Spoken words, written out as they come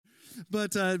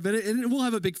But we'll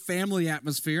have a big family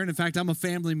atmosphere. And in fact, I'm a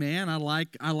family man. I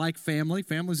like family.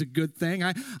 Family's a good thing.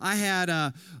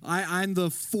 I'm the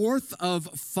fourth of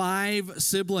 5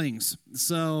 siblings.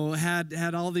 So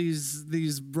had all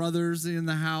these brothers in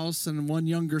the house and one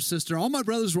younger sister. All my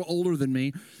brothers were older than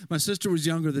me. My sister was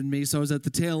younger than me, so I was at the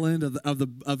tail end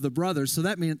of the brothers. So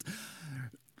that meant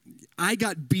I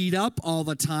got beat up all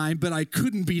the time, but I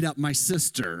couldn't beat up my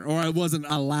sister, or I wasn't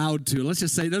allowed to. Let's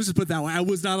just put it that way. I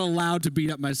was not allowed to beat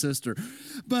up my sister.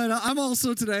 But I'm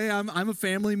also today. I'm a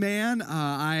family man.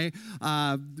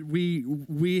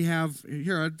 We have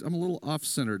here. I'm a little off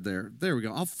centered there. There we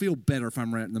go. I'll feel better if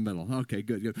I'm right in the middle. Okay,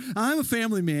 good. I'm a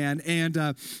family man, and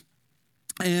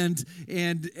as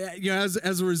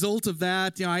a result of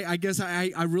that, I guess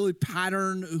I really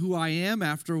pattern who I am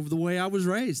after the way I was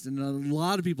raised, and a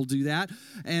lot of people do that,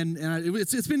 and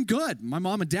it's been good. My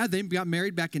mom and dad, they got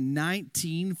married back in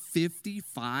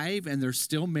 1955, and they're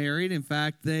still married. In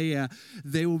fact, they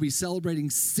will be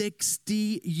celebrating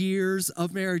 60 years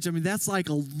of marriage. I mean, that's like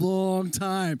a long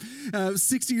time.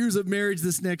 60 years of marriage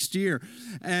this next year,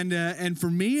 and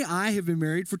for me, I have been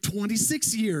married for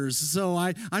 26 years, so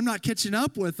I'm not catching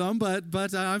up with them,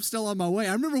 but I'm still on my way.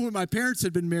 I remember when my parents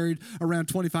had been married around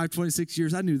 25, 26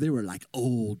 years, I knew they were like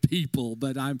old people,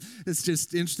 but it's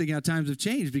just interesting how times have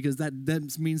changed, because that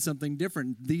means something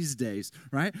different these days,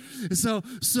 right?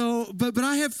 But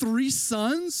I have 3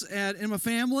 sons in my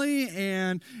family,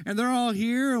 and they're all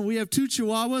here, and we have 2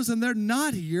 chihuahuas, and they're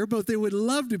not here, but they would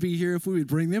love to be here if we would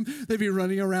bring them. They'd be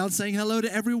running around saying hello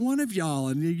to every one of y'all,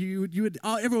 and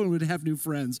everyone would have new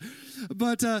friends.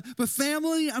 But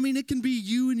family, I mean, it can be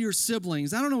you and your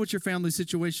siblings. I don't know what your family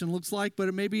situation looks like,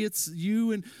 but maybe it's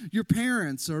you and your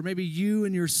parents, or maybe you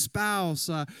and your spouse.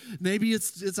 Maybe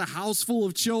it's a house full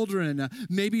of children.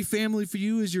 Maybe family for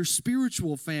you is your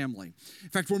spiritual family. In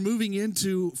fact, we're moving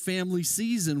into family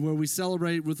season where we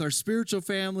celebrate with our spiritual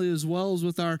family as well as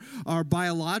with our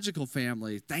biological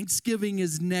family. Thanksgiving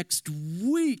is next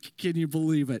week. Can you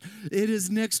believe it? It is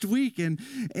next week, and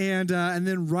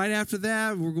then right after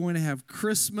that, we're going to have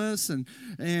Christmas, and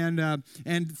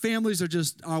families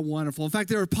are wonderful. In fact,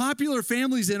 there are popular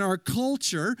families in our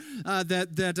culture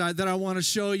that I want to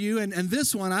show you. And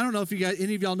this one, I don't know if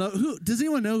any of y'all know. Does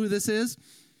anyone know who this is?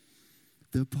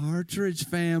 The Partridge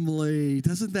Family.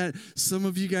 Doesn't that, some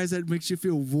of you guys, that makes you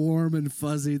feel warm and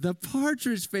fuzzy? The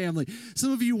Partridge Family.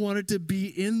 Some of you wanted to be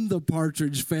in the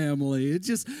Partridge Family.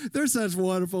 They're such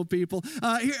wonderful people.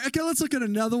 Okay, let's look at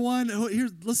another one. Here,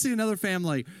 let's see another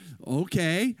family.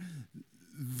 Okay.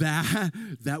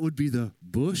 That would be the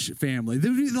Bush family. They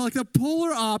would be like the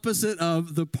polar opposite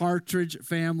of the Partridge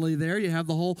Family there. You have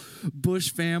the whole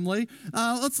Bush family.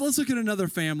 Let's look at another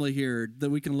family here that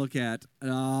we can look at.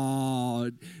 Oh,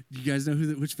 do you guys know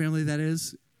which family that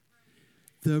is?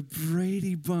 The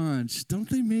Brady Bunch. Don't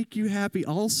they make you happy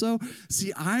also?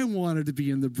 See, I wanted to be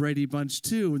in the Brady Bunch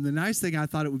too. And the nice thing, I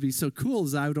thought it would be so cool,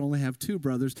 is I would only have 2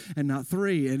 brothers and not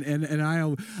 3.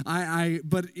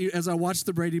 But as I watched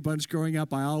the Brady Bunch growing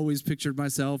up, I always pictured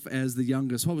myself as the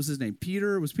youngest. What was his name?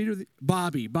 Peter? Was Peter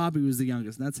Bobby? Bobby was the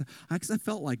youngest. And I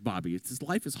felt like Bobby.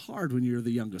 Life is hard when you're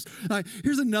the youngest.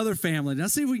 Here's another family. Now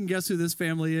see if we can guess who this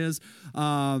family is.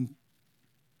 The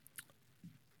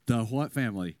what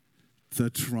family? The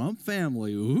Trump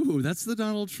family. Ooh, that's the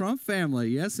Donald Trump family.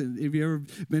 Yes, and have you ever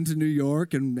been to New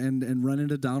York and run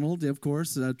into Donald? Of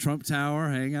course, Trump Tower,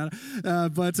 hang out.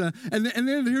 And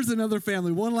then here's another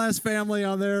family. One last family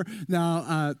on there.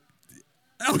 Now,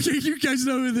 okay, you guys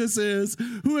know who this is.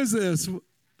 Who is this?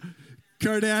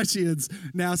 Kardashians.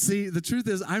 Now, see, the truth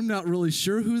is, I'm not really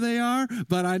sure who they are,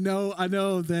 but I know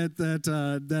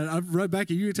that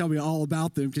Rebecca, you can tell me all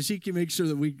about them, because she can make sure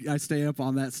that I stay up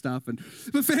on that stuff.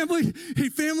 But family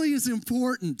is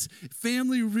important.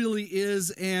 Family really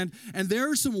is, and there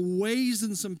are some ways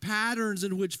and some patterns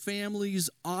in which families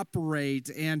operate,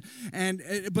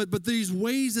 but these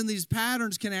ways and these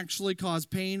patterns can actually cause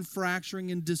pain,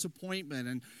 fracturing, and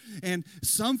disappointment. And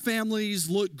some families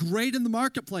look great in the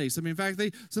marketplace. I mean, in fact, they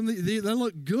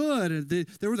look good.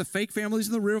 There were the fake families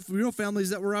and the real families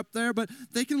that were up there, but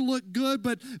they can look good.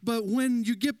 But when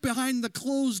you get behind the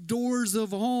closed doors of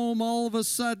home, all of a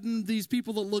sudden, these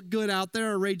people that look good out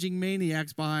there are raging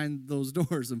maniacs behind those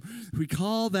doors. And we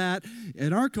call that,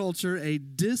 in our culture, a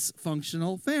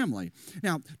dysfunctional family.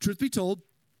 Now, truth be told,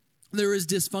 there is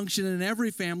dysfunction in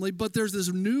every family, but there's this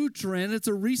new trend. It's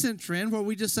a recent trend where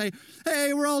we just say,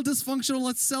 hey, we're all dysfunctional.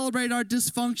 Let's celebrate our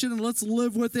dysfunction and let's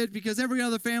live with it, because every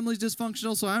other family is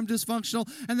dysfunctional, so I'm dysfunctional,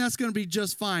 and that's going to be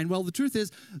just fine. Well, the truth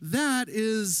is, that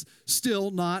is still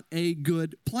not a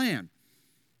good plan.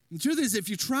 The truth is, if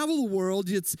you travel the world,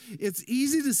 it's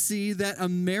easy to see that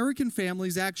American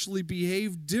families actually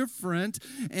behave different,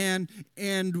 and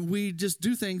we just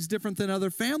do things different than other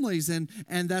families, and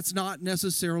that's not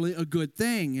necessarily a good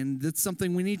thing, and that's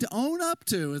something we need to own up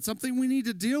to. It's something we need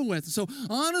to deal with. So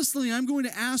honestly, I'm going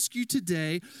to ask you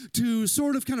today to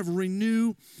sort of kind of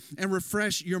renew and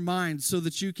refresh your mind so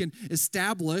that you can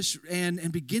establish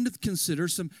and begin to consider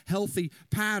some healthy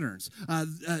patterns.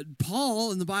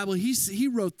 Paul in the Bible, he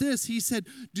wrote this. He said,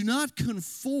 do not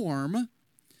conform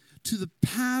to the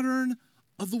pattern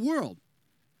of the world,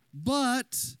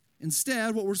 but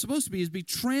instead what we're supposed to be is be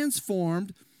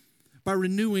transformed by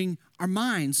renewing our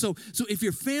minds. So if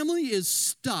your family is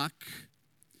stuck,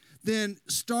 then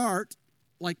start,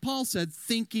 like Paul said,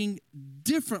 thinking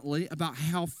differently about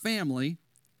how family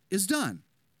is done.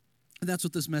 And that's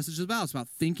what this message is about. It's about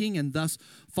thinking and thus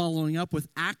following up with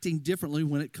acting differently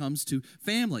when it comes to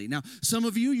family. Now, some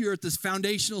of you're at this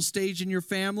foundational stage in your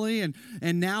family, and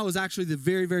now is actually the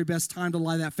very, very best time to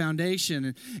lay that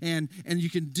foundation. And you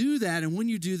can do that, and when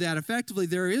you do that effectively,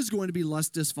 there is going to be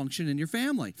less dysfunction in your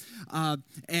family.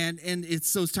 And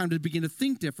it's time to begin to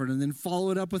think different and then follow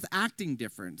it up with acting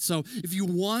different. So if you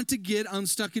want to get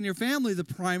unstuck in your family, the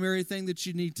primary thing that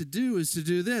you need to do is to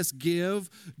do this: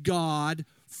 give God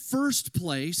first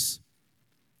place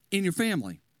in your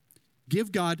family.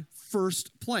 Give God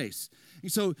first place.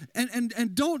 So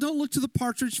and don't look to the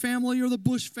Partridge Family or the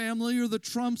Bush family or the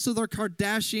Trumps or the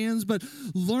Kardashians, but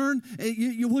learn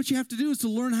what you have to do is to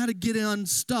learn how to get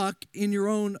unstuck in your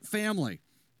own family.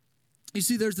 You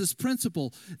see, there's this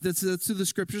principle that's through the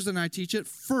scriptures, and I teach it.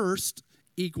 First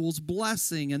equals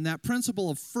blessing, and that principle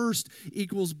of first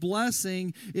equals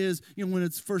blessing is, when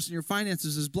it's first in your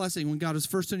finances, is blessing. When God is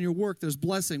first in your work, there's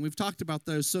blessing. We've talked about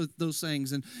those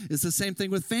things, and it's the same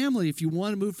thing with family. If you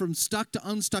want to move from stuck to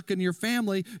unstuck in your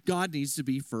family, God needs to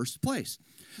be first place.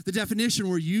 The definition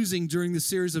we're using during the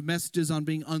series of messages on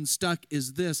being unstuck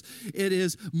is this: it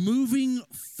is moving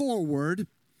forward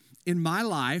in my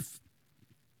life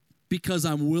because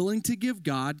I'm willing to give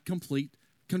God complete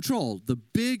control. The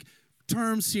big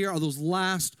terms here are those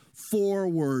last four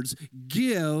words: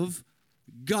 give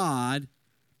God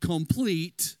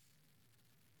complete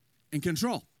and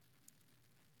control.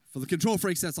 For the control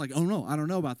freaks, that's like, oh no, I don't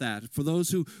know about that. For those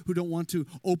who don't want to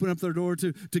open up their door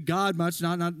to God much,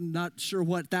 not sure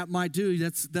what that might do,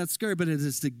 that's scary, but it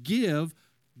is to give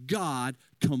God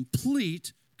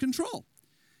complete control.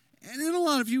 And then a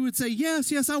lot of you would say,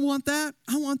 yes, I want that.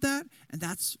 And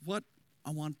that's what I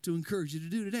want to encourage you to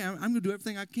do today. I'm going to do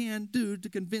everything I can do to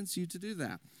convince you to do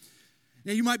that.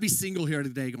 Now, you might be single here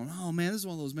today going, oh man, this is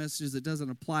one of those messages that doesn't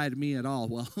apply to me at all.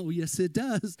 Well, yes, it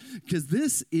does, because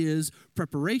this is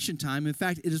preparation time. In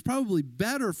fact, it is probably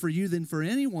better for you than for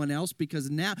anyone else,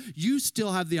 because now you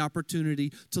still have the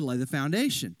opportunity to lay the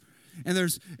foundation. And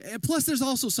there's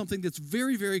also something that's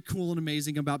very, very cool and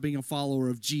amazing about being a follower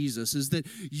of Jesus, is that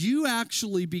you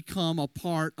actually become a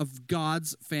part of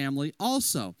God's family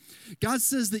also. God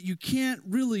says that you can't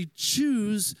really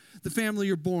choose the family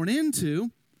you're born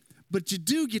into, but you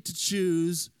do get to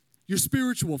choose your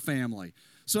spiritual family.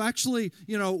 So actually,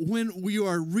 when we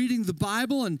are reading the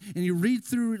Bible and you read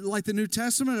through like the New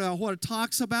Testament about what it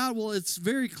talks about, well, it's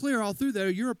very clear all through there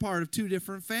you're a part of two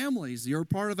different families. You're a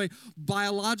part of a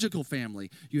biological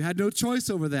family. You had no choice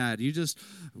over that. You just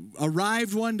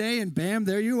arrived one day and bam,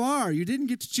 there you are. You didn't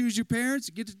get to choose your parents.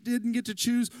 You didn't get to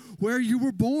choose where you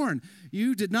were born.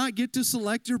 You did not get to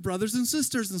select your brothers and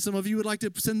sisters, and some of you would like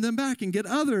to send them back and get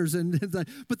others.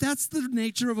 But that's the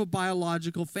nature of a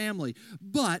biological family.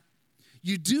 But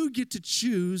you do get to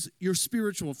choose your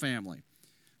spiritual family.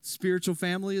 Spiritual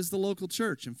family is the local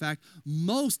church. In fact,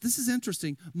 this is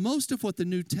interesting, most of what the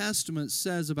New Testament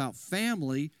says about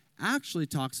family actually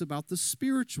talks about the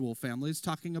spiritual family. It's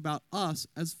talking about us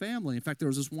as family. In fact, there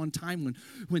was this one time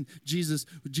when Jesus'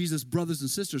 brothers and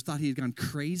sisters thought he had gone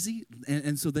crazy,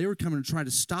 and so they were coming to try to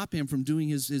stop him from doing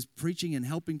his preaching and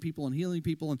helping people and healing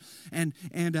people. And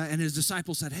his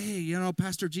disciples said, hey,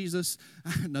 Pastor Jesus,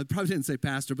 no, they probably didn't say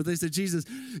pastor, but they said,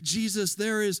 Jesus,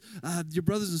 there is, your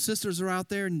brothers and sisters are out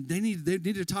there, and they need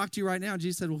to talk to you right now. And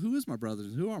Jesus said, well, who is my brothers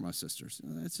and who are my sisters?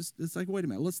 It's like, wait a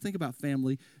minute, let's think about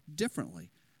family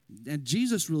differently. And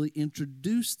Jesus really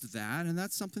introduced that, and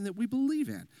that's something that we believe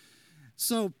in.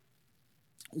 So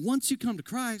once you come to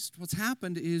Christ, what's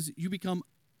happened is you become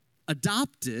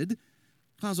adopted,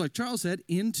 like Charles said,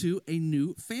 into a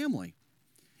new family.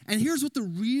 And here's what the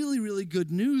really, really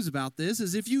good news about this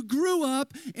is: if you grew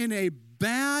up in a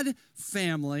bad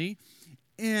family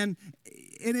and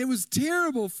it was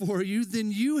terrible for you,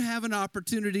 then you have an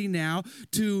opportunity now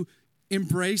to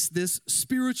embrace this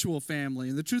spiritual family.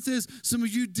 And the truth is, some of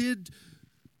you did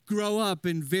grow up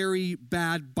in very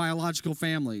bad biological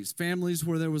families, families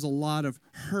where there was a lot of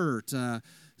hurt.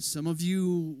 Some of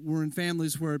you were in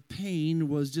families where pain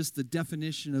was just the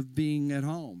definition of being at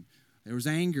home. There was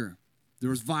anger. There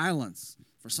was violence.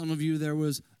 For some of you, there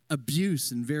was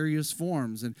abuse in various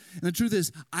forms. And the truth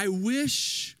is, I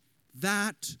wish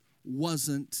that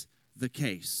wasn't the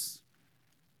case.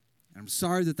 I'm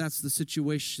sorry that that's the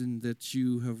situation that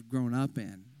you have grown up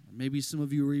in. Or maybe some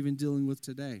of you are even dealing with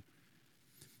today.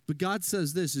 But God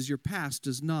says this, is your past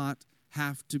does not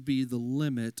have to be the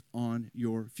limit on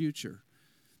your future.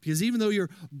 Because even though your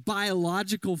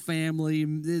biological family,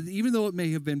 even though it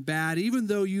may have been bad, even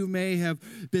though you may have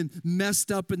been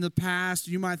messed up in the past,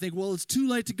 you might think, well, it's too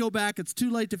late to go back. It's too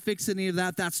late to fix any of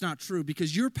that. That's not true,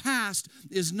 because your past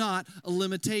is not a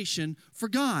limitation for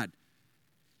God.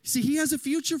 See, he has a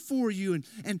future for you.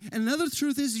 And another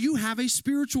truth is you have a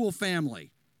spiritual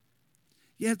family.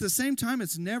 Yet at the same time,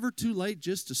 it's never too late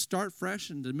just to start fresh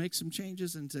and to make some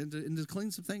changes and to clean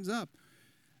some things up.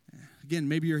 Again,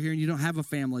 maybe you're here and you don't have a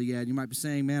family yet. You might be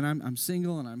saying, man, I'm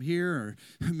single and I'm here.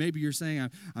 Or maybe you're saying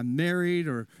I'm married.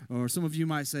 Or some of you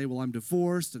might say, well, I'm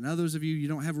divorced. And others of you, you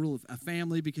don't have a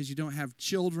family because you don't have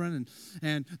children.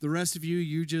 And the rest of you,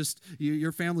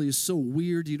 your family is so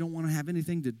weird. You don't want to have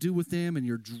anything to do with them. And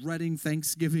you're dreading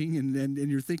Thanksgiving. And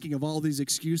you're thinking of all these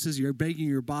excuses. You're begging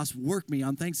your boss, work me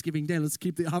on Thanksgiving Day. Let's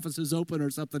keep the offices open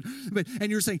or something.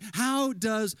 And you're saying, how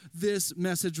does this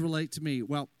message relate to me?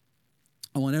 Well,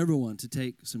 I want everyone to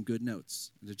take some good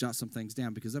notes and to jot some things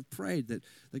down, because I've prayed that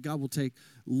God will take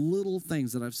little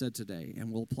things that I've said today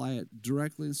and will apply it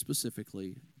directly and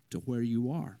specifically to where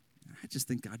you are. I just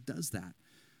think God does that.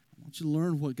 I want you to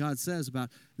learn what God says about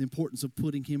the importance of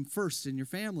putting him first in your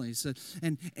family. So,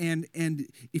 and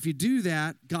if you do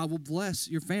that, God will bless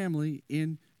your family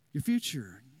in your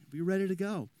future. Be ready to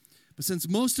go. But since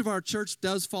most of our church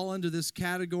does fall under this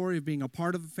category of being a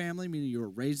part of a family, meaning you were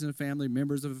raised in a family,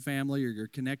 members of a family, or you're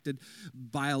connected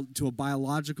to a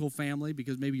biological family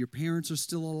because maybe your parents are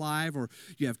still alive, or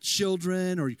you have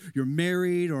children, or you're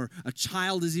married, or a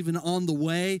child is even on the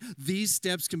way, these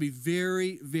steps can be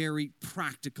very, very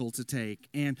practical to take.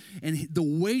 And the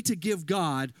way to give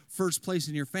God first place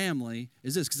in your family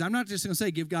is this, because I'm not just going to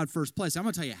say give God first place. I'm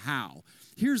going to tell you how.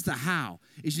 Here's the how,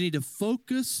 is you need to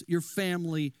focus your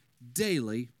family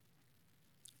daily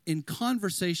in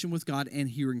conversation with God and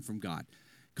hearing from God.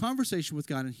 Conversation with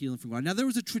God and healing from God. Now, there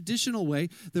was a traditional way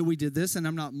that we did this, and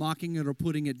I'm not mocking it or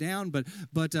putting it down, but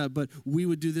we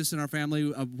would do this in our family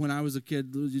when I was a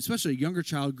kid, especially a younger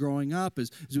child growing up,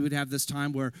 is we would have this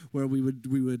time where we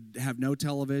would have no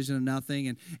television and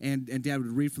nothing, and Dad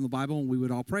would read from the Bible, and we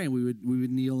would all pray, and we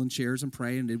would kneel in chairs and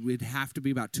pray, and it would have to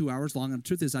be about 2 hours long. And the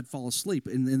truth is, I'd fall asleep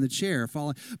in the chair,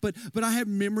 but I have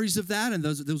memories of that, and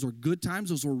those were good times,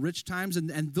 those were rich times,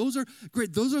 and those are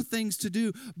great. Those are things to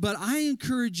do, but I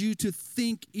encourage you to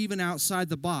think even outside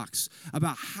the box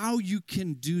about how you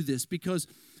can do this, because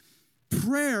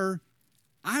prayer,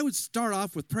 I would start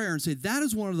off with prayer and say that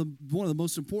is one of the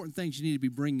most important things you need to be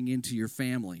bringing into your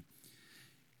family.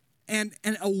 And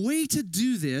a way to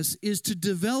do this is to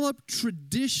develop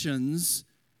traditions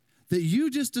that you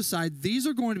just decide these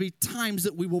are going to be times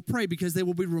that we will pray, because they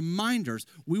will be reminders.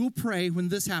 We will pray when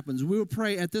this happens. We will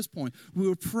pray at this point. We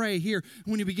will pray here.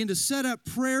 When you begin to set up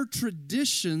prayer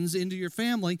traditions into your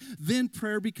family, then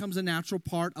prayer becomes a natural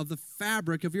part of the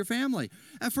fabric of your family.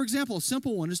 For example, a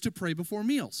simple one is to pray before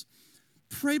meals.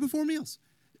 Pray before meals.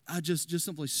 Just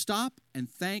simply stop and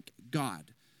thank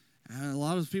God. A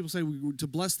lot of people say to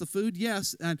bless the food,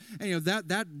 yes, and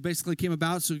that basically came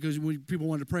about because people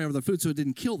wanted to pray over the food so it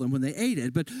didn't kill them when they ate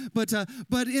it.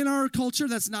 But in our culture,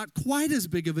 that's not quite as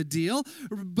big of a deal.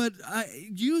 But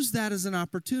use that as an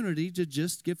opportunity to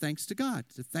just give thanks to God,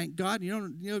 to thank God.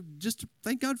 Just to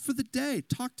thank God for the day.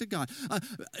 Talk to God.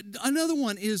 Another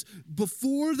one is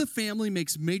before the family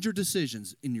makes major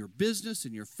decisions in your business,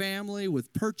 in your family,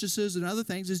 with purchases and other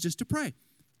things, is just to pray.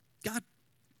 God,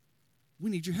 we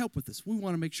need your help with this. We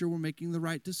want to make sure we're making the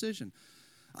right decision.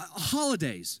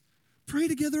 Holidays. Pray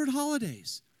together at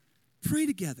holidays. Pray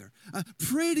together.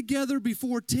 Pray together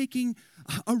before taking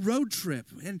a road trip.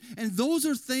 And those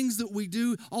are things that we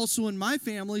do also in my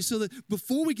family, so that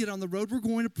before we get on the road, we're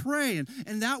going to pray.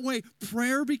 And that way,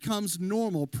 prayer becomes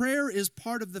normal. Prayer is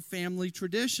part of the family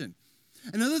tradition.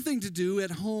 Another thing to do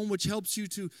at home, which helps you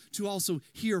to also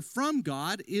hear from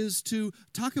God, is to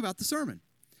talk about the sermon.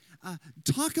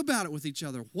 talk about it with each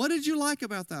other. What did you like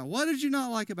about that? What did you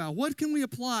not like about it? What can we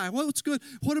apply? What's good?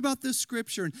 What about this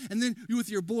scripture? And then with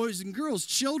your boys and girls,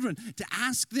 children, to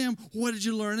ask them, what did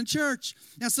you learn in church?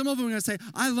 Now, some of them are going to say,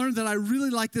 I learned that I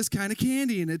really like this kind of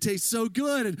candy, and it tastes so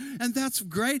good, and that's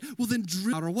great. Well, then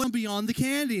drill out or one beyond the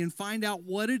candy and find out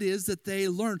what it is that they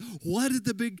learned. What did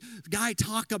the big guy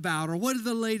talk about, or what did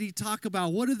the lady talk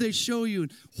about? What did they show you?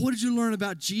 And what did you learn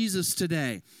about Jesus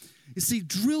today? You see,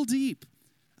 drill deep.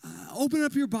 Open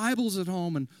up your Bibles at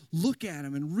home and look at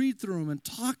them and read through them and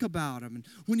talk about them. And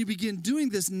when you begin doing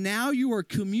this, now you are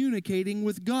communicating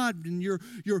with God and you're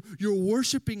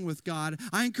worshiping with God.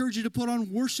 I encourage you to put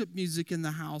on worship music in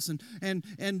the house and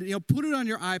put it on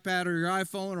your iPad or your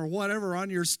iPhone or whatever,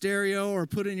 on your stereo, or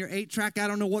put in your 8-track. I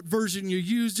don't know what version you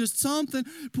use, just something.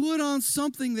 Put on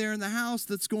something there in the house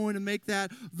that's going to make that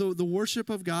the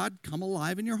worship of God come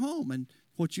alive in your home. And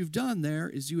what you've done there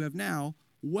is you have now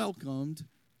welcomed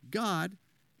God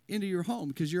into your home,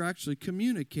 because you're actually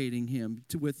communicating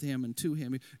with him and to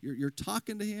him. You're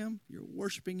talking to him, you're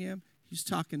worshiping him, he's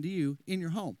talking to you in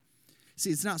your home. See,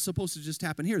 it's not supposed to just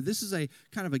happen here. This is a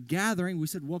kind of a gathering. We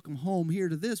said welcome home here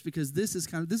to this because this is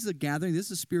a gathering. This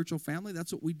is a spiritual family.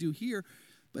 That's what we do here,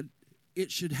 but it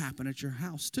should happen at your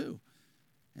house too.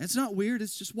 And it's not weird,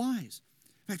 it's just wise.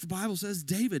 In fact, the Bible says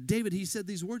David, he said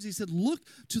these words. He said, look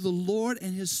to the Lord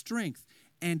and his strength,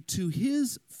 and to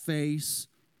his face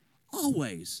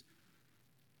always.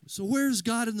 So where's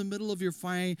God in the middle of your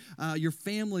family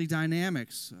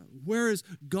dynamics? Where is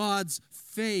God's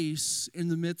face in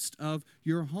the midst of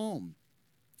your home?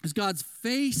 As God's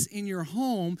face in your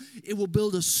home, it will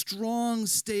build a strong,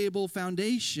 stable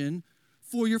foundation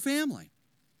for your family.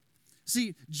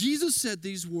 See, Jesus said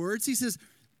these words.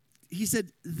 He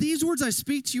said, these words I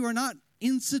speak to you are not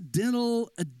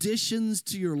incidental additions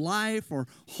to your life or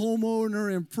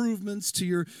homeowner improvements to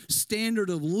your standard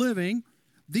of living.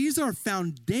 These are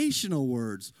foundational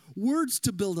words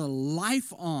to build a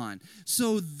life on.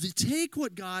 So take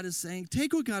what God is saying,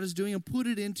 take what God is doing, and put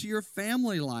it into your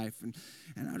family life. And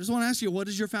I just want to ask you, what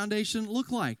does your foundation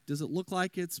look like? Does it look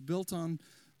like it's built on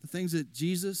the things that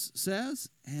Jesus says?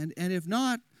 And if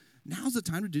not, now's the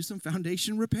time to do some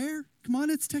foundation repair. Come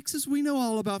on, it's Texas. We know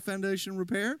all about foundation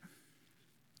repair.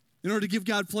 In order to give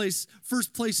God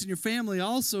first place in your family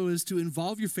also is to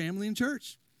involve your family in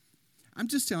church. I'm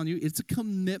just telling you, it's a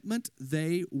commitment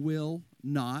they will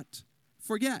not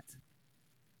forget.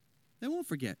 They won't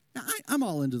forget. Now, I'm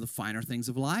all into the finer things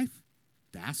of life.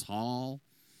 Bass Hall,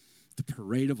 the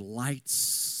parade of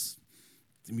lights,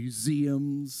 the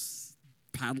museums,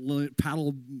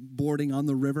 paddle boarding on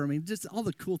the river. I mean, just all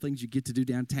the cool things you get to do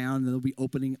downtown. And they'll be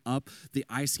opening up the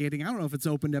ice skating. I don't know if it's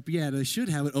opened up yet. They should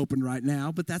have it open right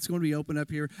now, but that's going to be open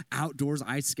up here. Outdoors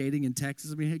ice skating in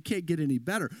Texas. I mean, it can't get any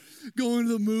better. Going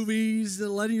to the movies,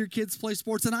 letting your kids play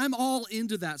sports, and I'm all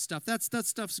into that stuff. That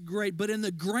stuff's great. But in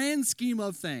the grand scheme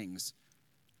of things,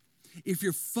 if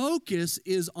your focus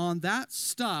is on that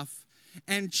stuff,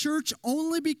 and church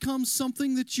only becomes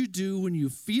something that you do when you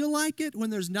feel like it, when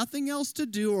there's nothing else to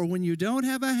do, or when you don't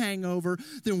have a hangover,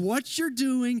 then what you're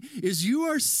doing is you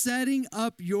are setting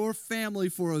up your family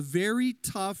for a very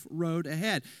tough road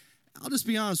ahead. I'll just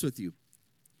be honest with you.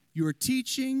 You are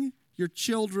teaching your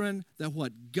children that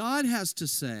what God has to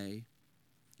say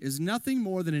is nothing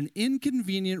more than an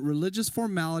inconvenient religious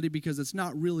formality because it's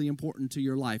not really important to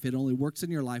your life. It only works in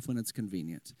your life when it's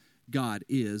convenient. God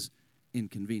is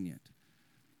inconvenient.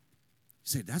 You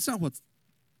say, that's not what's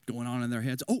going on in their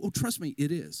heads. Oh, trust me,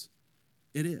 it is.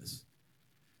 It is.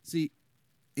 See,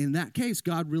 in that case,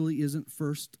 God really isn't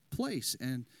first place.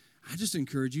 And I just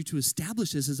encourage you to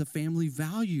establish this as a family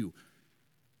value.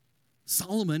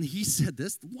 Solomon, he said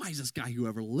this, the wisest guy who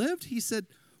ever lived. He said,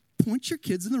 point your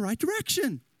kids in the right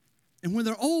direction. And when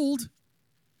they're old,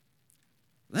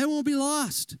 they won't be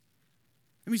lost.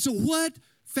 I mean, so what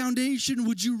foundation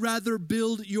would you rather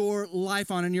build your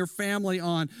life on and your family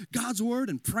on? God's word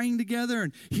and praying together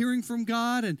and hearing from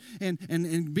God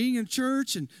and being in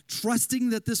church and trusting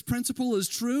that this principle is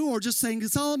true, or just saying,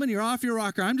 Solomon, you're off your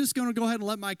rocker. I'm just going to go ahead and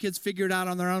let my kids figure it out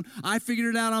on their own. I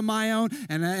figured it out on my own,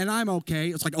 and I'm okay.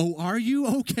 It's like, oh, are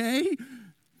you okay?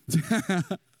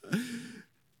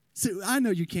 So I know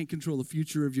you can't control the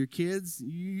future of your kids.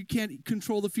 You can't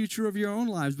control the future of your own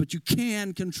lives, but you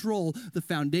can control the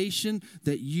foundation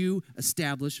that you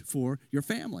establish for your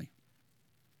family.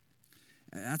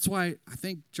 That's why I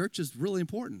think church is really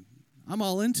important. I'm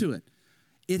all into it.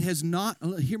 It has not,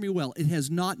 hear me well, it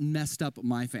has not messed up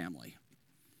my family.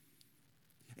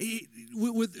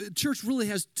 Church really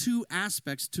has two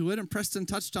aspects to it, and Preston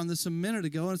touched on this a minute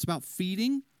ago, and it's about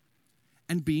feeding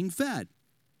and being fed.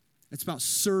 It's about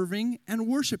serving and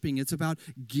worshiping. It's about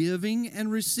giving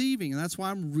and receiving. And that's why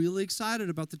I'm really excited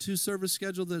about the 2-service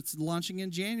schedule that's launching in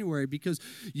January, because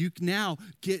you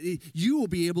will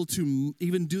be able to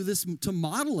even do this to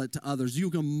model it to others. You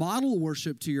can model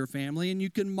worship to your family, and you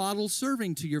can model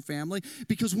serving to your family,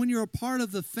 because when you're a part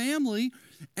of the family,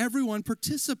 everyone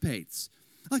participates.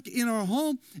 Like in our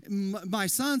home, my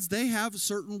sons, they have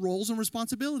certain roles and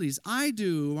responsibilities. I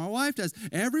do. My wife does.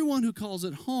 Everyone who calls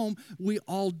it home, we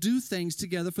all do things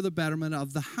together for the betterment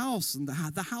of the house and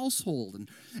the household. And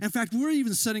in fact, we're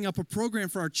even setting up a program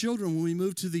for our children when we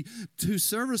move to the 2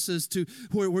 services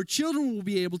where children will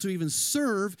be able to even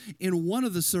serve in one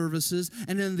of the services,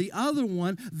 and then the other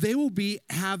one, they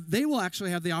will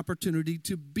actually have the opportunity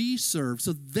to be served.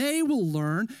 So they will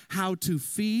learn how to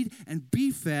feed and be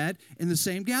fed in the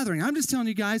same gathering. I'm just telling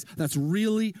you guys, that's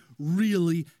really,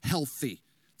 really healthy.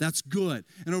 That's good.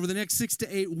 And over the next 6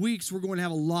 to 8 weeks, we're going to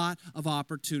have a lot of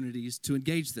opportunities to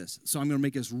engage this. So I'm going to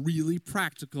make this really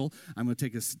practical. I'm going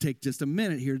to take just a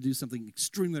minute here to do something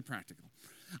extremely practical.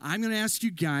 I'm going to ask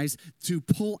you guys to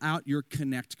pull out your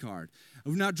Connect card.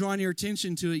 I've not drawn your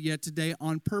attention to it yet today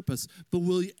on purpose, but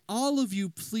will all of you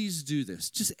please do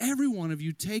this? Just every one of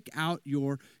you take out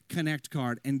your Connect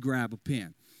card and grab a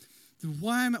pen.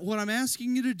 What I'm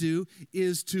asking you to do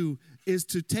is to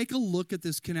take a look at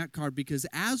this Connect card, because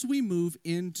as we move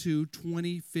into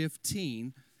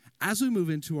 2015, as we move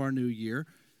into our new year,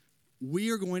 we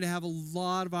are going to have a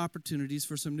lot of opportunities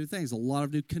for some new things. A lot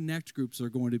of new Connect groups are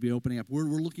going to be opening up. We're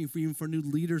looking for new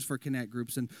leaders for Connect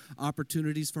groups and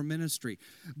opportunities for ministry.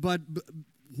 But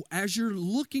as you're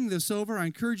looking this over, I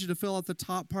encourage you to fill out the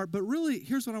top part. But really,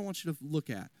 here's what I want you to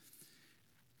look at.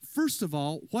 First of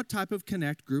all, what type of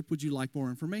Connect group would you like more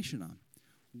information on?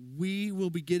 We will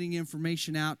be getting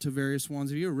information out to various ones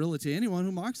of you, or really to anyone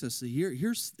who marks us. So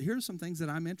here's some things that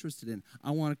I'm interested in.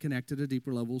 I want to connect at a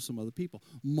deeper level with some other people.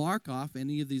 Mark off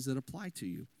any of these that apply to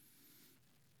you.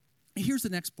 Here's the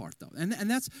next part, though, and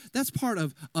that's part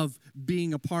of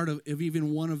being a part of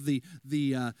even one of the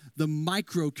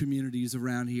micro communities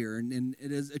around here, and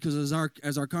it is because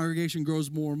as our congregation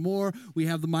grows more and more, we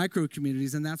have the micro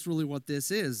communities, and that's really what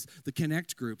this is, the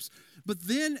Connect groups. But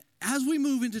then, as we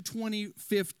move into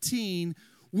 2015,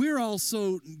 we're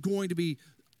also going to be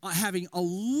having a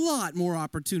lot more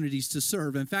opportunities to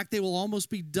serve. In fact, they will almost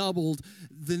be doubled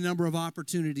the number of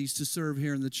opportunities to serve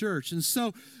here in the church. And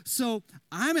so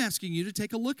I'm asking you to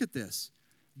take a look at this.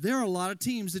 There are a lot of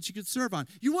teams that you could serve on.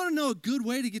 You want to know a good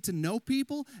way to get to know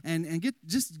people and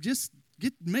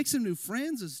make some new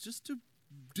friends is just to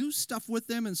do stuff with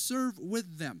them and serve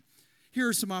with them. Here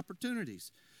are some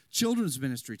opportunities. Children's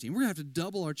ministry team. We're going to have to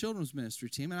double our children's ministry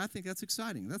team, and I think that's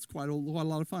exciting. That's quite a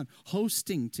lot of fun.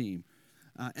 Hosting team.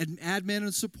 An admin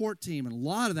and support team, and a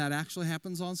lot of that actually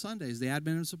happens on Sundays. The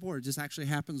admin and support, it just actually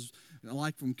happens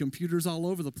like from computers all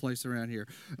over the place around here.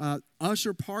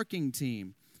 Usher parking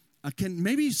team.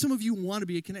 Maybe some of you want to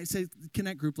be a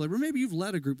Connect group leader. Maybe you've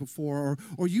led a group before,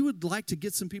 or you would like to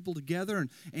get some people together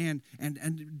and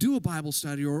do a Bible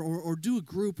study or do a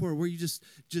group where you just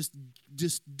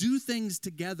do things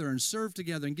together and serve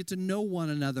together and get to know one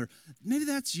another. Maybe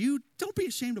that's you. Don't be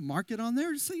ashamed to mark it on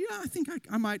there. Just say, yeah, I think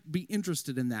I might be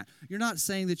interested in that. You're not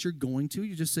saying that you're going to.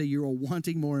 You just say you're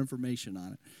wanting more information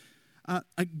on it.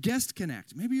 A guest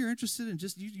connect. Maybe you're interested in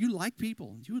you like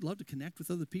people. You would love to connect with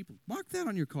other people. Mark that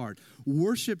on your card.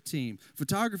 Worship team,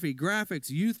 photography, graphics,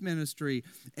 youth ministry,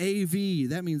 AV.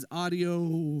 That means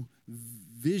audio,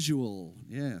 visual.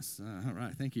 Yes. All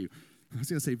right. Thank you. I was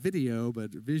going to say video,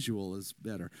 but visual is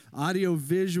better. Audio,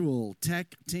 visual,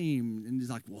 tech team. And he's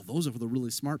like, well, those are for the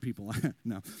really smart people.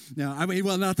 No. I mean,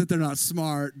 well, not that they're not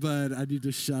smart, but I need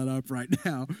to shut up right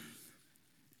now.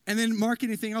 And then mark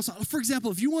anything else. For example,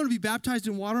 if you want to be baptized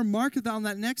in water, mark it on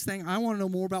that next thing. I want to know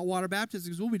more about water baptism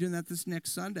because we'll be doing that this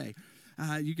next Sunday.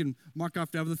 You can mark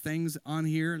off the other things on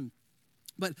here.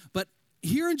 But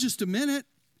here in just a minute,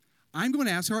 I'm going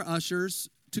to ask our ushers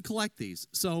to collect these.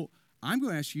 So I'm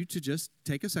going to ask you to just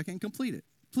take a second and complete it.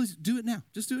 Please do it now.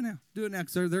 Just do it now. Do it now.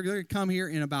 So they're going to come here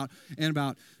in about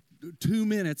 2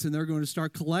 minutes, and they're going to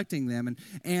start collecting them.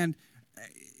 And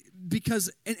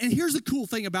because here's the cool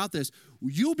thing about this.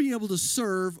 You'll be able to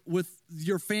serve with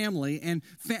your family, and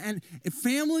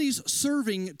families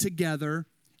serving together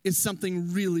is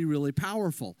something really, really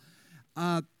powerful.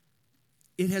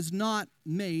 It has not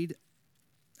made,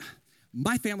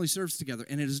 my family serves together,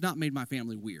 and it has not made my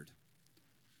family weird.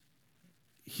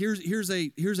 Here's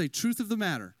a truth of the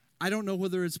matter. I don't know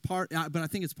whether it's part, but I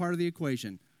think it's part of the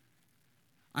equation.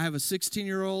 I have a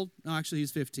 16-year-old. No, actually,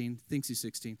 he's 15. Thinks he's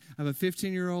 16. I have a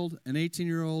 15-year-old, an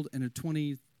 18-year-old, and a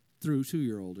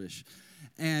 22-year-old-ish.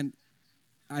 And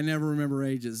I never remember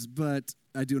ages, but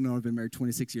I do know I've been married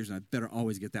 26 years, and I better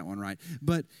always get that one right.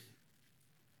 But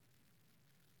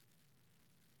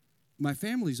my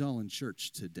family's all in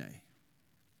church today.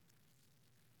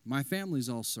 My family's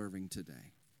all serving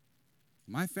today.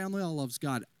 My family all loves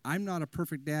God. I'm not a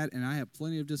perfect dad, and I have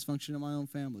plenty of dysfunction in my own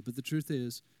family. But the truth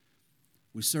is,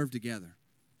 we serve together.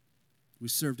 We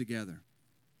serve together.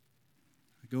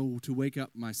 I go to wake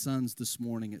up my sons this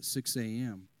morning at 6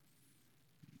 a.m.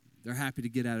 They're happy to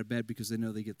get out of bed because they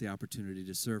know they get the opportunity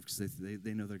to serve, because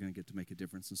they know they're going to get to make a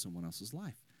difference in someone else's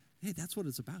life. Hey, that's what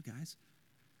it's about, guys.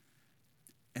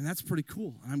 And that's pretty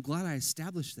cool. And I'm glad I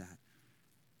established that.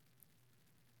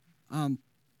 And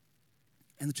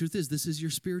the truth is, this is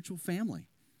your spiritual family.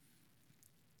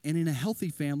 And in a healthy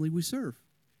family, we serve.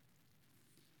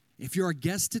 If you're a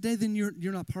guest today, then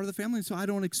you're not part of the family, so I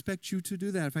don't expect you to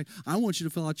do that. In fact, I want you to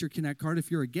fill out your Connect card.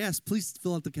 If you're a guest, please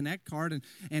fill out the Connect card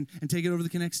and take it over to the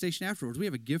Connect station afterwards. We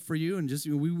have a gift for you, and just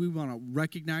we want to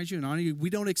recognize you and honor you. We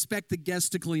don't expect the guests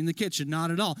to clean the kitchen, not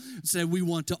at all. Instead, we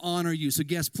want to honor you. So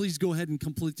guests, please go ahead and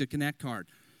complete the Connect card.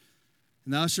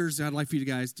 And the ushers, I'd like for you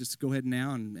guys just go ahead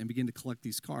now and begin to collect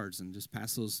these cards and just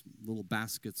pass those little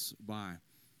baskets by.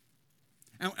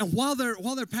 And while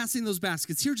they're passing those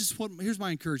baskets, here's my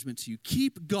encouragement to you.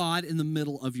 Keep God in the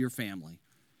middle of your family.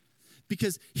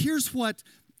 Because here's what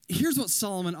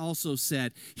Solomon also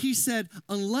said. He said,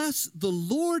 unless the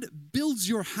Lord builds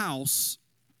your house,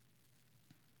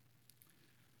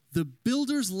 the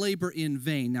builders labor in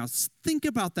vain. Now think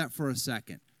about that for a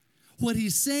second. What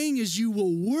he's saying is you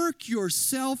will work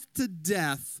yourself to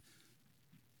death.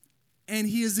 And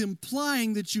he is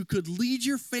implying that you could lead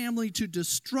your family to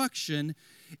destruction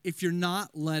if you're not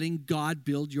letting God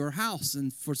build your house.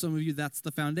 And for some of you, that's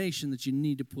the foundation that you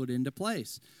need to put into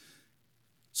place.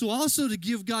 So also, to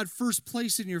give God first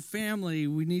place in your family,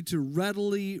 we need to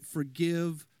readily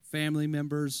forgive family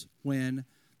members when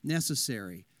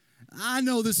necessary. I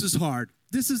know this is hard.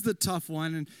 This is the tough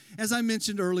one. And as I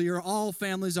mentioned earlier, all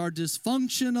families are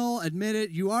dysfunctional. Admit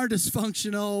it, you are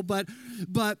dysfunctional,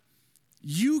 but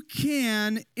you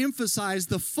can emphasize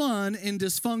the fun in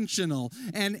dysfunctional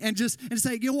and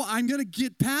say, I'm going to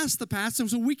get past the past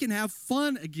so we can have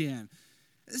fun again.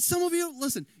 Some of you,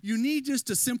 listen, you need just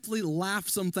to simply laugh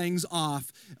some things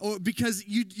off, or because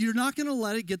you're not going to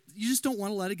let it get, you just don't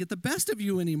want to let it get the best of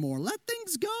you anymore. Let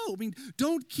things go. I mean,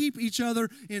 don't keep each other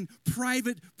in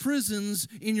private prisons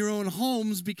in your own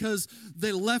homes because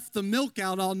they left the milk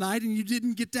out all night and you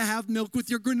didn't get to have milk with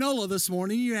your granola this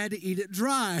morning. You had to eat it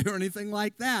dry or anything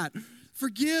like that.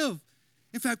 Forgive.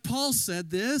 In fact, Paul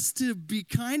said this, to be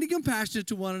kind and compassionate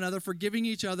to one another, forgiving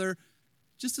each other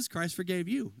just as Christ forgave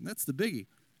you. And that's the biggie.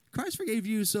 Christ forgave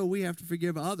you, so we have to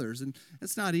forgive others. And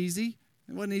it's not easy.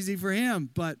 It wasn't easy for him,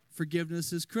 but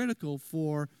forgiveness is critical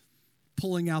for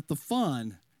pulling out the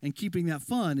fun and keeping that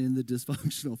fun in the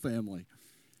dysfunctional family.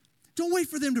 Don't wait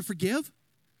for them to forgive.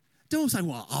 Don't say,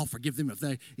 "Well, I'll forgive them if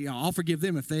they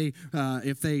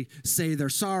say they're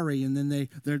sorry, and then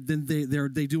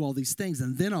they do all these things,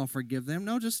 and then I'll forgive them."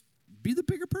 No, just be the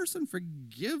bigger person.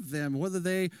 Forgive them, whether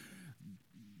they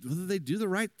do the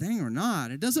right thing or not.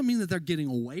 It doesn't mean that they're getting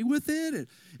away with it,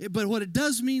 but what it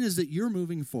does mean is that you're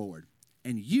moving forward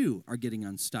and you are getting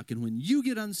unstuck. And when you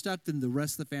get unstuck, then the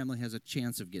rest of the family has a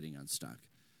chance of getting unstuck.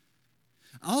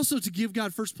 Also, to give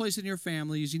God first place in your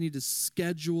family is you need to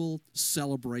schedule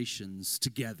celebrations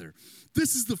together.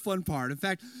 This is the fun part. In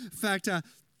fact,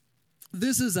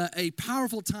 this is a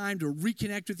powerful time to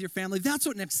reconnect with your family. That's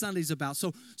what next Sunday's about.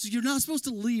 So you're not supposed to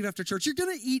leave after church. You're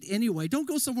going to eat anyway. Don't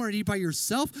go somewhere and eat by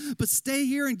yourself, but stay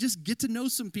here and just get to know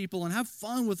some people and have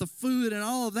fun with the food and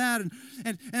all of that.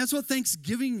 And that's what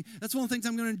Thanksgiving, that's one of the things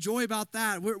I'm going to enjoy about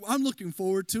that. I'm looking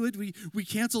forward to it. We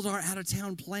canceled our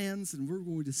out-of-town plans, and we're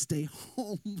going to stay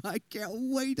home. I can't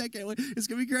wait. It's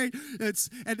going to be great.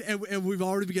 And we've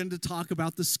already begun to talk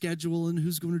about the schedule and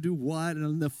who's going to do what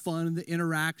and the fun and the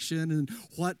interaction and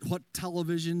what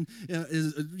television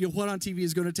is, what on TV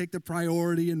is going to take the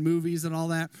priority in movies and all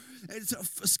that.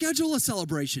 Schedule a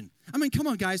celebration. I mean, come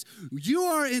on, guys. You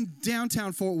are in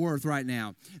downtown Fort Worth right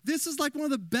now. This is like one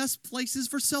of the best places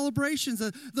for celebrations.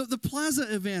 The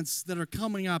plaza events that are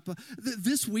coming up.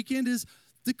 This weekend is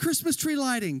the Christmas tree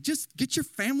lighting. Just get your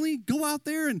family, go out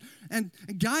there, and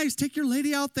guys, take your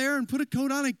lady out there and put a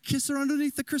coat on and kiss her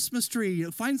underneath the Christmas tree.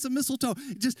 Find some mistletoe.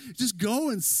 Just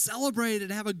go and celebrate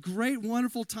and have a great,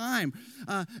 wonderful time.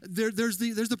 There's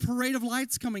the parade of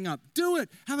lights coming up. Do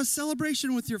it. Have a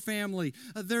celebration with your family.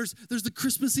 There's the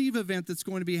Christmas Eve event that's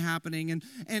going to be happening,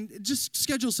 and just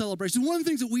schedule celebrations. One of the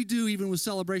things that we do even with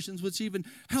celebrations, which even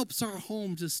helps our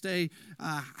home to stay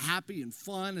happy and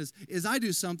fun, is I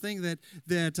do something that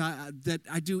that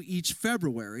I do each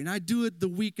February, and I do it the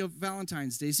week of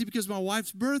Valentine's Day. See, because my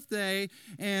wife's birthday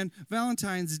and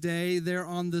Valentine's Day, they're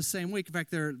on the same week. In fact,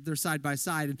 they're side by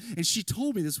side. And she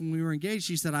told me this when we were engaged.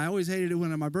 She said, I always hated it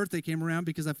when my birthday came around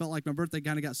because I felt like my birthday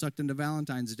kind of got sucked into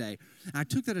Valentine's Day. And I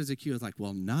took that as a cue. I was like,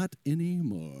 well, not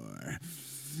anymore.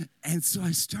 And so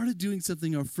I started doing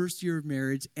something our first year of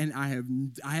marriage, and I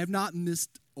have not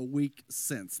missed a week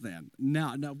since then.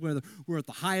 Now whether we're at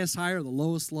the highest high or the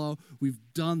lowest low, we've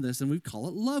done this, and we call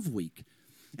it Love Week.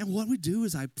 And what we do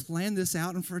is I plan this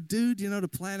out, and for a dude, to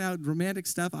plan out romantic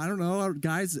stuff, I don't know,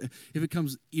 guys, if it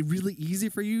comes really easy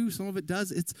for you, some of it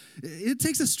does. It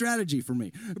takes a strategy for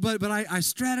me. But I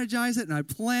strategize it, and I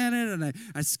plan it, and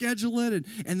I schedule it,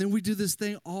 and then we do this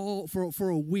thing all for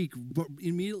a week,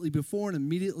 immediately before and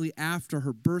immediately after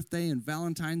her birthday and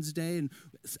Valentine's Day, and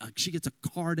she gets a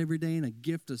card every day and a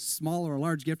gift, a small or a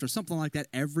large gift or something like that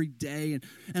every day,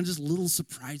 and just little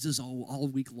surprises all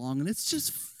week long, and it's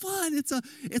just fun.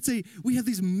 We have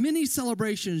these mini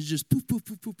celebrations, just poof, poof,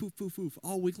 poof, poof, poof, poof, poof,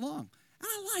 all week long. And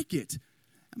I like it.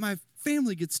 My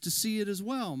family gets to see it as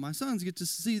well. My sons get to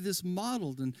see this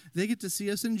modeled, and they get to see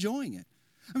us enjoying it.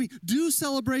 I mean, do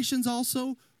celebrations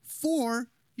also for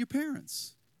your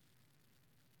parents.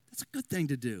 That's a good thing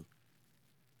to do.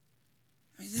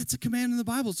 I mean, that's a command in the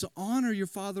Bible. It's to honor your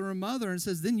father and mother. And it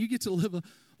says, then you get to live a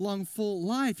long, full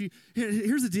life.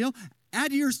 Here's the deal.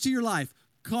 Add years to your life.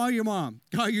 Call your mom,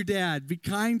 call your dad, be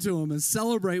kind to them and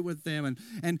celebrate with them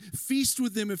and feast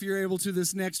with them if you're able to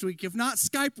this next week. If not,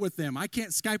 Skype with them. I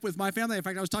can't Skype with my family. In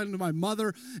fact, I was talking to my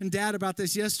mother and dad about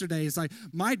this yesterday. It's like,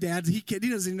 my dad, he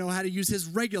doesn't even know how to use his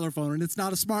regular phone, and it's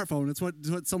not a smartphone. It's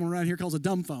what someone around here calls a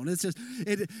dumb phone. It's just,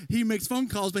 he makes phone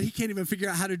calls, but he can't even figure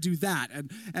out how to do that.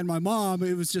 And my mom,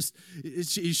 it was just,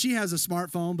 she has a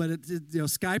smartphone, but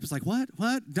Skype is like, what?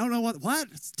 Don't know what?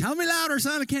 Tell me louder,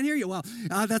 son. I can't hear you. Well,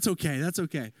 that's okay. That's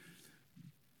okay.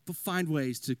 But find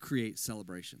ways to create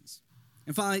celebrations.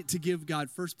 And finally, to give God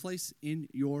first place in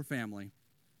your family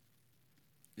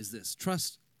is this.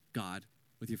 Trust God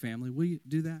with your family. Will you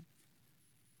do that?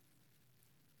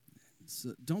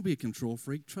 So don't be a control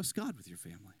freak. Trust God with your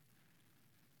family.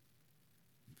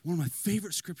 One of my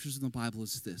favorite scriptures in the Bible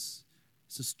is this.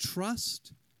 It says,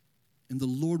 trust in the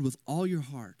Lord with all your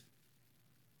heart,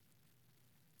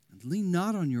 and lean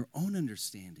not on your own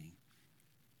understanding.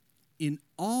 In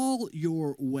all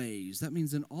your ways, that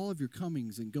means in all of your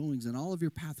comings and goings and all of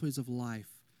your pathways of life,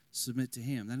 submit to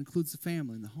him. That includes the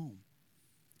family and the home.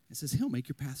 It says he'll make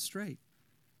your path straight.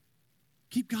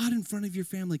 Keep God in front of your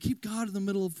family. Keep God in the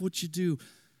middle of what you do.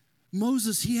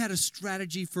 Moses, he had a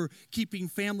strategy for keeping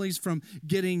families from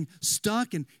getting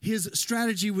stuck, and his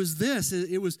strategy was this.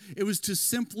 It was to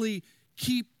simply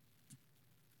keep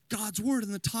God's word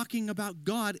and the talking about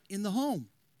God in the home.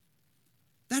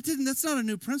 That's not a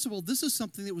new principle. This is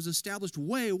something that was established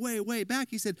way, way, way back.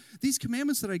 He said, these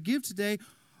commandments that I give today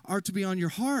are to be on your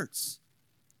hearts.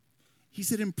 He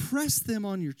said, impress them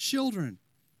on your children.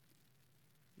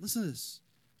 Listen to this.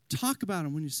 Talk about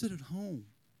them when you sit at home.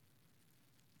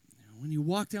 When you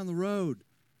walk down the road.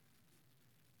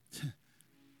 When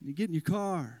you get in your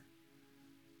car.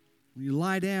 When you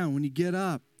lie down. When you get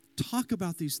up. Talk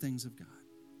about these things of God.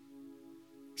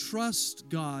 Trust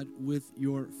God with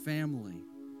your family.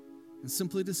 And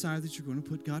simply decide that you're going to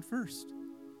put God first.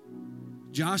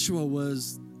 Joshua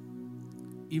was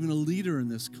even a leader in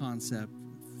this concept,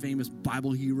 famous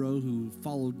Bible hero who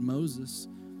followed Moses.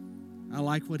 I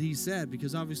like what he said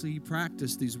because obviously he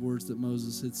practiced these words that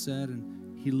Moses had said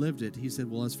and he lived it. He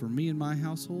said, well, as for me and my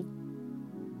household,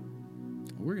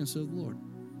 we're going to serve the Lord.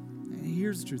 And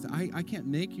here's the truth. I can't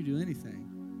make you do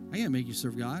anything. I can't make you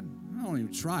serve God. I don't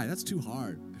even try. That's too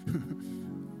hard.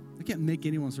 I can't make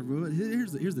anyone serve God.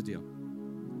 Here's the deal.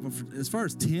 As far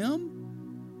as Tim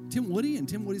Woody and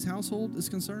Tim Woody's household is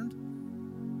concerned,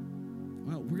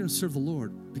 well, we're going to serve the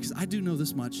Lord because I do know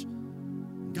this much.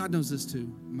 God knows this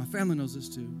too. My family knows this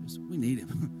too. We need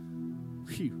him.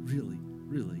 We really,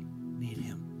 really need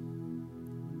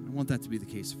him. I want that to be the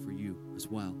case for you as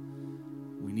well.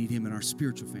 We need him in our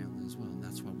spiritual family as well, and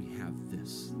that's why we have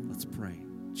this. Let's pray.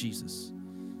 Jesus,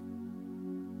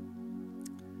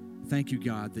 thank you,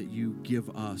 God, that you give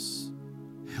us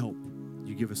help.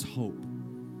 You give us hope.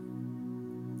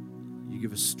 You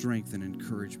give us strength and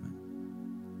encouragement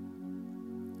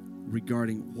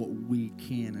regarding what we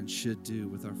can and should do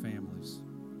with our families.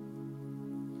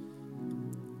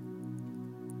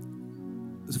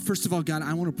 So first of all, God,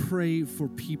 I want to pray for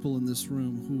people in this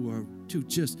room who are,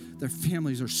 just their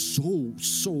families are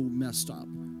so messed up.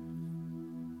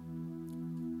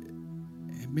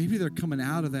 And maybe they're coming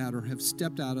out of that or have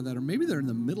stepped out of that, or maybe they're in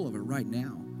the middle of it right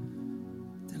now.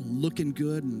 They're looking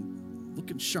good and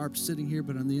looking sharp sitting here,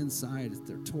 but on the inside,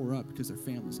 they're tore up because their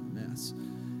family's a mess.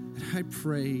 And I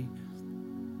pray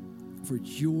for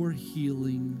your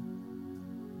healing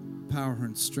power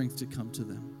and strength to come to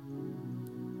them.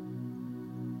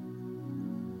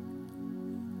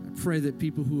 I pray that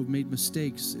people who have made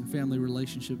mistakes in family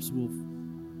relationships will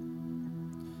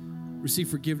receive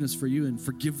forgiveness for you and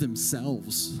forgive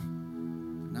themselves,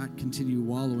 not continue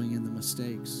wallowing in the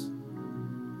mistakes.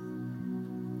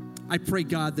 I pray,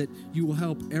 God, that you will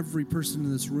help every person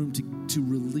in this room to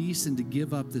release and to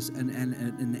give up this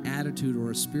an attitude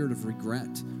or a spirit of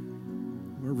regret,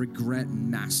 where regret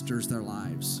masters their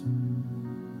lives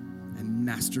and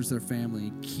masters their family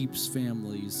and keeps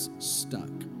families stuck.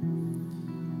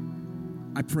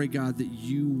 I pray, God, that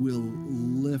you will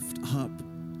lift up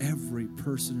every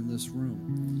person in this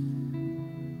room.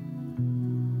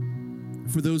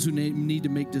 For those who need to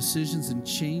make decisions and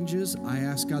changes, I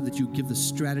ask, God, that you give the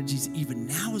strategies, even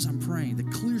now as I'm praying, the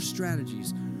clear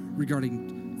strategies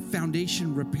regarding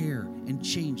foundation repair and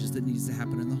changes that needs to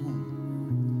happen in the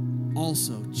home.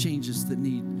 Also, changes that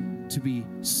need to be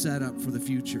set up for the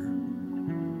future.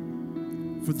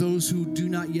 For those who do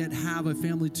not yet have a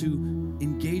family to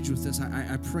engage with this,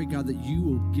 I pray, God, that you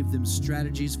will give them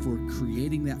strategies for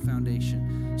creating that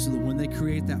foundation so that when they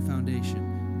create that foundation,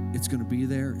 it's going to be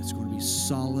there, it's going to be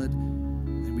solid,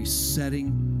 they'll be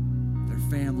setting their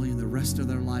family and the rest of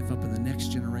their life up in the next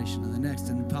generation and the next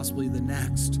and possibly the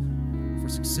next for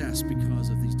success because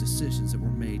of these decisions that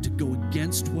were made to go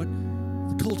against what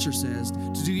the culture says,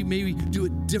 to maybe do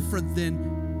it different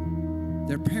than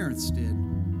their parents did.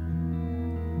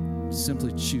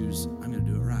 Simply choose, I'm going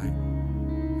to do it right.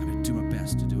 I'm going to do my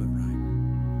best to do it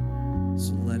right.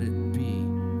 So let it be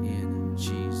in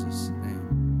Jesus' name.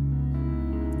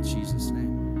 In Jesus'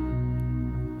 name.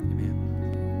 Amen.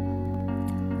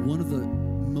 One of the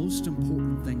most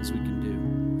important things we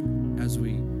can do as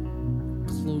we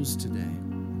close today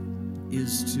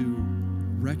is to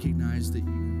recognize that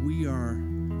we are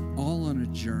all on a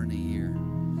journey here.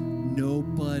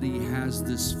 Nobody has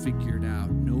this figured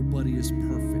out. Nobody is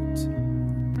perfect.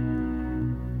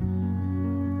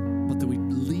 But that we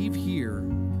leave here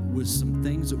with some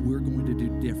things that we're going to do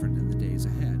different in the days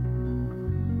ahead.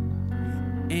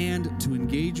 And to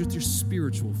engage with your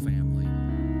spiritual family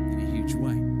in a huge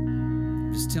way.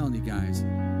 I'm just telling you guys,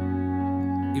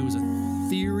 it was a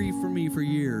theory for me for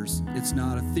years. It's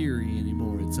not a theory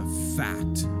anymore. It's a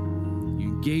fact. You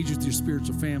engage with your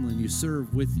spiritual family and you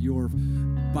serve with your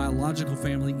biological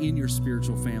family in your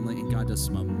spiritual family, and God does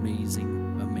some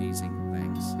amazing, amazing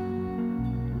things.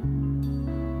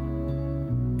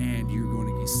 And you're going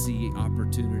to see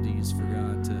opportunities for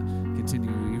God to continue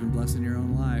even blessing your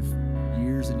own life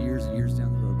years and years and years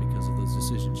down the road because of those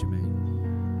decisions you made.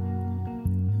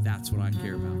 That's what I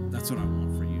care about. That's what I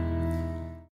want for you.